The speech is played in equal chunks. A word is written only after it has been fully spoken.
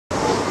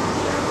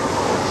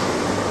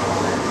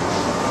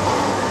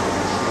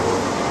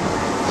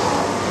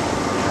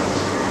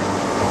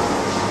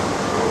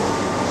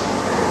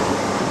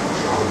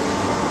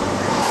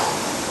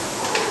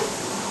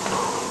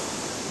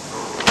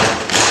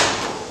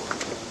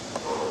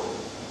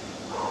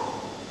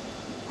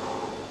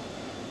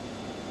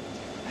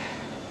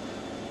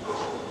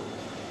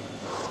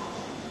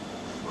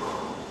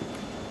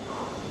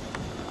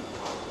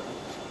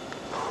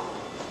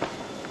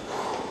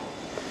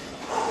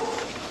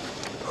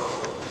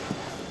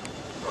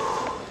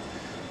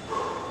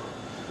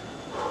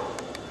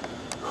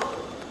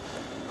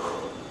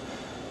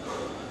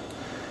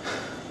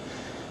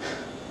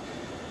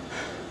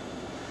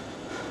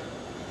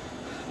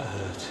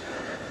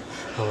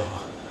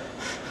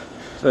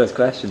First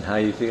question, how are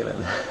you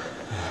feeling?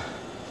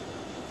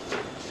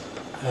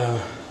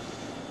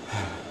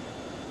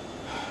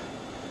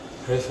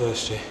 Very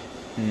thirsty,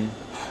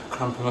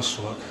 cramp in my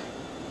stomach,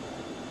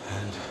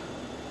 and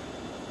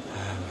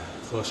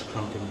close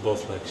cramp in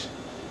both legs.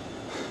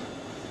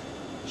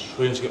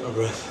 Struggling to get my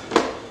breath.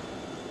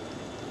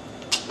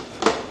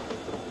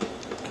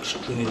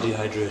 Extremely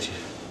dehydrated.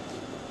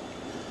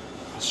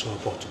 I saw a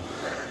bottom.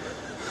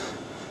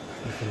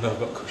 Even though I've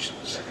got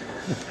cushions.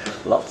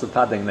 Lots of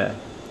padding there.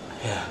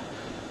 Yeah.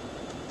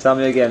 Tell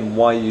me again,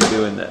 why are you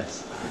doing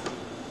this?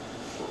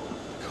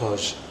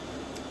 Because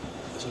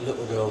there's a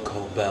little girl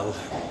called Bel,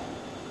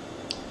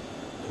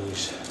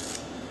 who's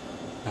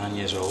 9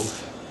 years old,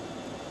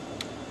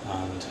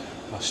 and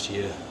last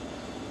year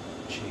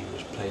she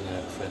was playing in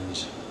her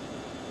friend's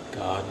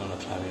garden on a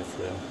climbing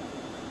frame,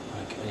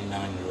 like any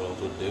 9-year-old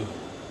would do.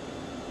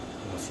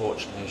 And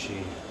unfortunately she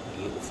had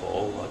a little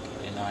fall, like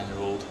any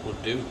 9-year-old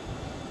would do.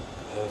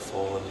 Her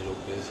fall ended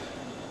up with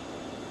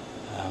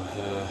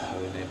her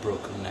having a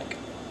broken neck,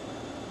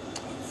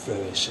 a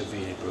very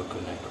severely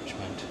broken neck, which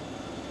meant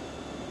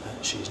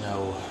that she's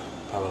now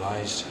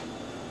paralysed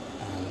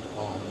and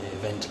on a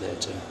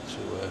ventilator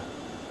through a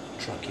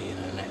trachea in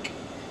her neck.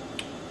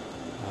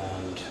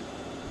 And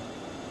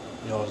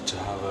in order to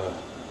have a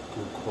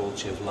good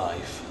quality of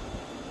life,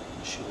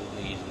 she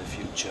will need in the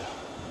future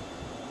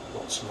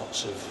lots and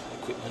lots of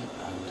equipment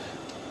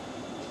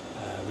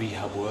and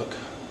rehab work,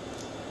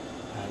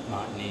 and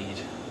might need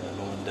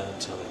mum and dad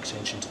to have an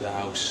extension to the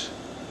house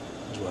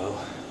as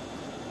well.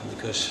 And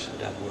because her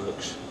dad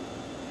works,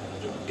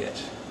 they don't get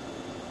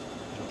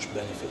as much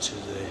benefits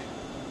as they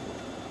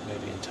may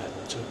be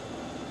entitled to.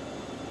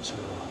 So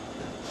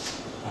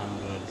I'm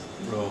going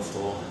to row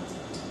for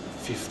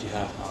 50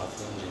 half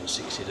marathons in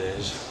 60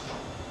 days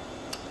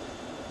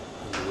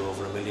and do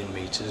over 1 million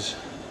metres,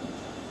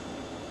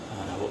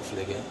 and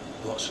hopefully get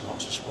lots and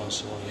lots of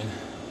sponsor money in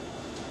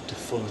to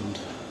fund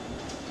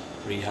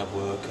rehab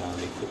work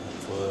and equipment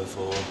for her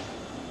for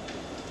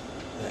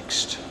the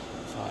next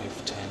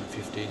 5, 10,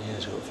 15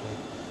 years hopefully.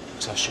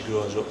 Because as she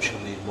grows up she'll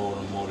need more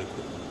and more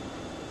equipment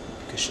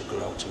because she'll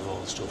grow out of all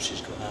the stuff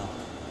she's got now.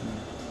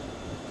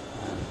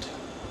 And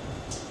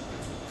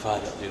if I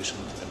don't do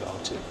something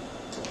about it,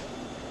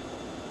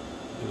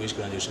 who is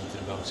going to do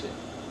something about it?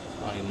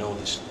 I only know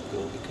this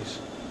girl because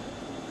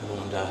my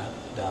mum and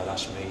dad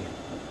asked me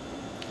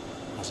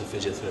as a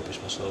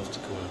physiotherapist myself to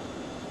come and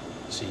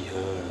see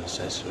her and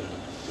assess her and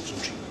do some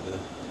treatment with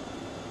her.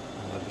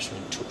 And I've just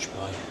been touched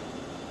by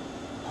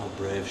how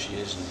brave she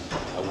is and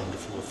how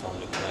wonderful the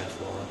family care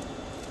for her.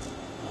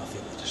 And I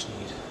think they just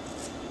need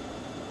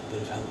a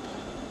bit of help.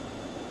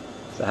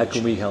 So how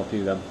can we help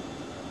you then?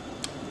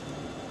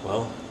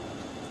 Well,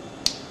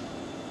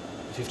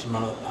 the 50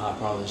 half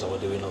marathons that we're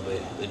doing will be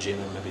at the gym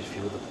and maybe a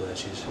few other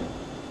places.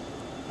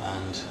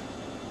 And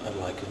I'd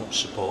like as much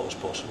support as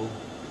possible.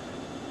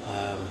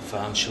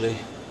 Financially,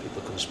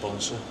 people can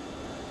sponsor,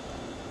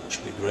 which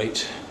would be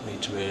great. We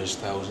need to raise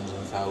thousands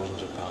and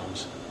thousands of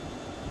pounds.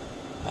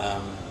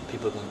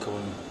 People can come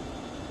and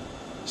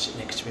sit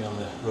next to me on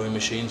the rowing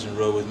machines and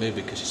row with me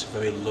because it's a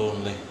very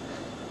lonely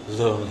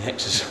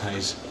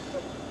exercise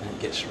and it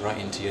gets right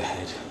into your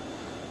head.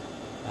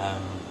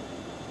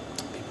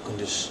 People can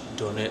just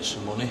donate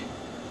some money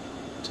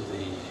to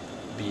the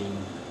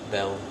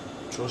Bel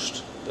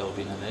Trust, Bel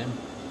being the name.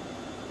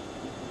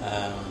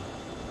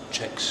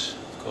 Cheques,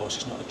 of course,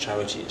 it's not a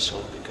charity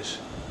itself because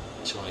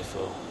it's only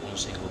for one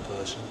single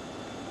person.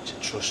 It's a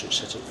trust that's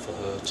set up for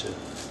her to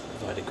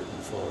provide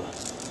equipment for her.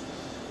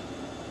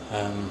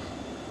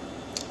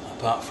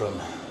 Apart from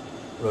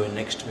rowing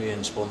next to me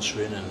and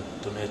sponsoring and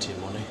donating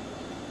money,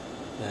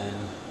 then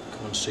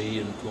come and see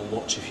and come and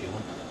watch if you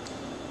want.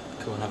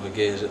 Come and have a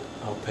gaze at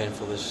how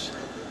painful this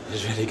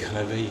is really going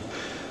to be.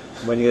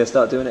 When are you going to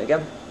start doing it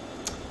again?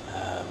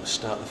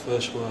 Start the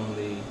first one on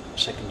the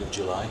 2nd of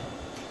July.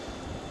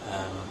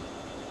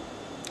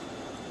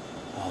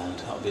 And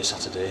that'll be a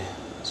Saturday,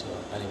 so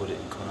anybody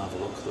can come and have a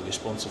look. There'll be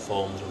sponsor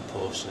forms and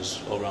posters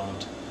all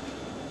around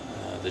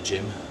the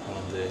gym,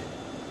 around the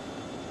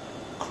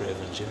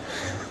Craven gym.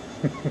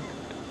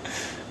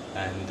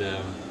 And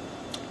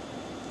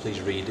please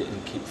read it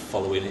and keep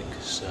following it,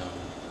 because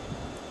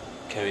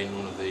Kerry,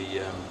 one of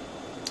the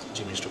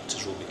gym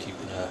instructors, will be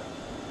keeping a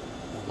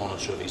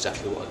monitor of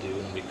exactly what I do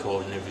and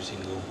recording every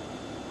single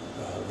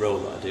row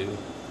that I do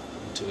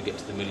until we get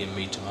to the 1 million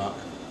metre mark.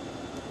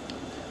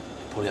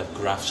 Probably have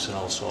graphs and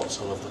all sorts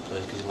all over the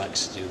place because he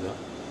likes to do that.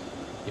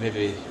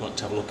 Maybe you want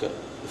to have a look at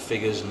the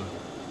figures and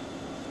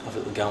have a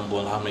little gamble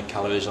on how many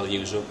calories I'll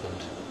use up and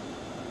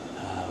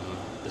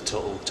the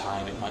total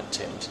time it might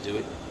take me to do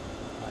it.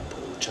 I might put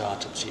a little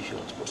chart up, see if you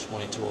want to put some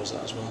money towards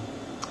that as well.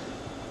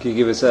 Can you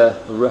give us a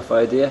rough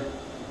idea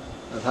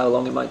of how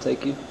long it might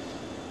take you?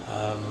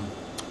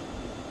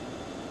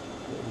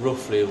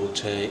 Roughly it will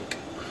take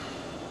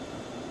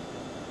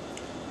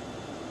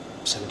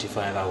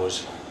 75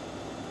 hours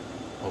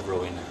of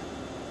rowing.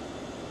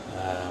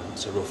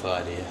 It's a rough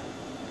idea,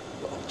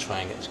 but I'll try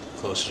and get as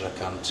close as I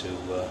can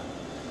to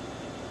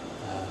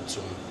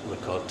some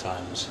record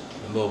times.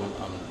 At the moment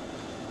I'm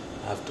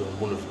I've done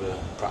one of the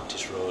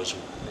practice rows,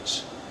 and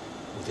it's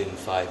within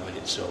 5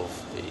 minutes of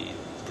the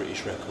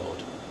British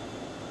record.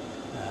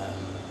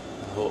 And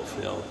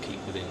hopefully I'll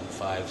keep within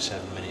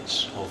 5-7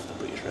 minutes of the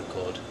British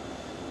record,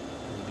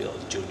 and you'll be able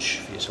to judge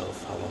for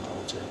yourself how long that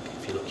will take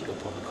if you look it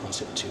up on the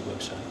Concept 2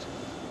 website.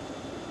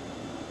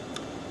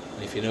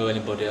 And if you know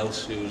anybody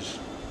else who's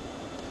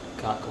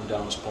can't come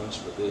down response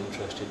but they're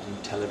interested,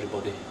 and tell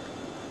everybody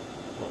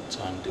what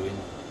I'm doing.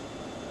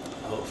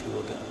 Hopefully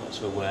we'll get lots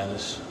of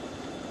awareness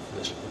for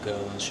this little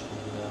girl, and she can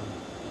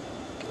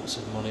get lots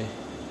of money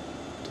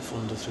to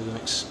fund her through the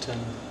next 10-20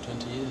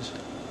 years.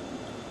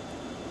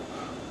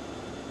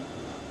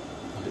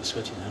 I'm a bit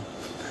sweaty now.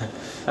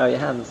 How are your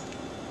hands?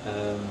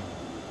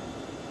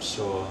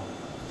 So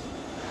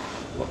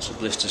lots of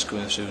blisters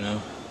going through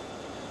now.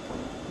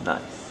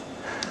 Nice.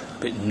 A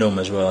bit numb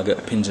as well. I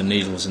get pins and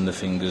needles in the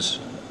fingers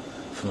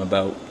from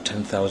about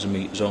 10,000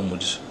 metres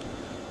onwards,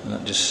 and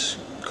that just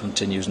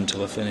continues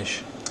until I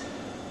finish.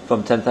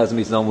 From 10,000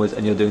 metres onwards,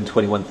 and you're doing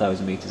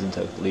 21,000 metres in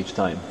total each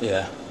time?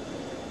 Yeah,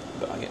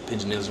 but I get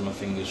pins and needles in my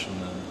fingers from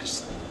them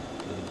because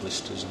the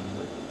blisters and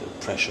the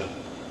pressure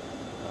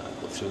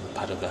go through the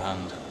pad of the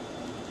hand.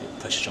 It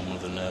pressures on one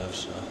of the nerves.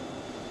 So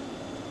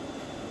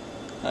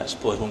I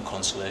suppose one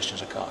consolation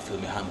is I can't feel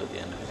my hand at the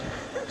end of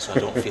it, so I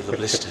don't feel the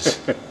blisters.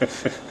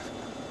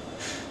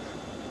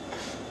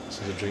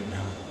 So the drink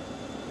now.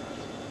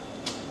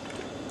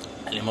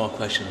 Any more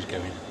questions,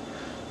 Gavin?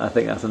 I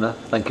think that's enough.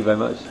 Thank you very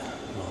much.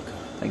 You're welcome.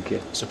 Thank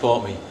you.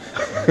 Support me.